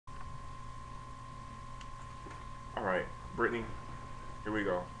All right, Brittany, here we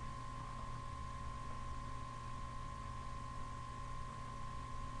go.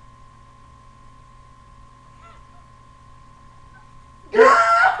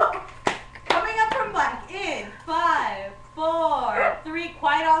 Coming up from black in 5, 4, 3.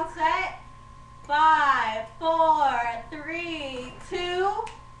 Quiet on set. 5, 4, 3, 2.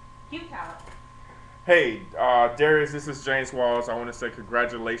 Cue count. Hey, Darius, this is James Walls. I want to say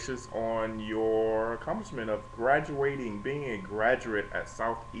congratulations on your accomplishment of graduating, being a graduate at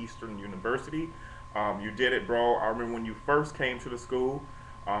Southeastern University. You did it, bro. I remember when you first came to the school,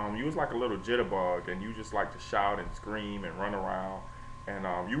 you was like a little jitterbug, and you just like to shout and scream and run around.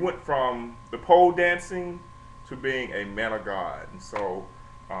 And you went from the pole dancing to being a man of God. And so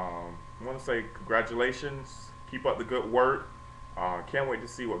I want to say congratulations. Keep up the good work. Can't wait to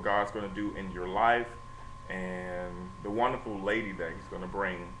see what God's going to do in your life and the wonderful lady that He's going to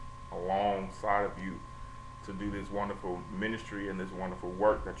bring alongside of you to do this wonderful ministry and this wonderful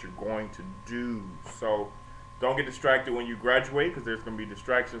work that you're going to do. So don't get distracted when you graduate because there's going to be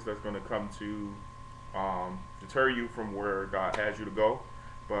distractions that's going to come to deter you from where God has you to go.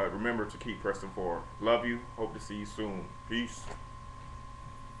 But remember to keep pressing forward. Love you. Hope to see you soon. Peace.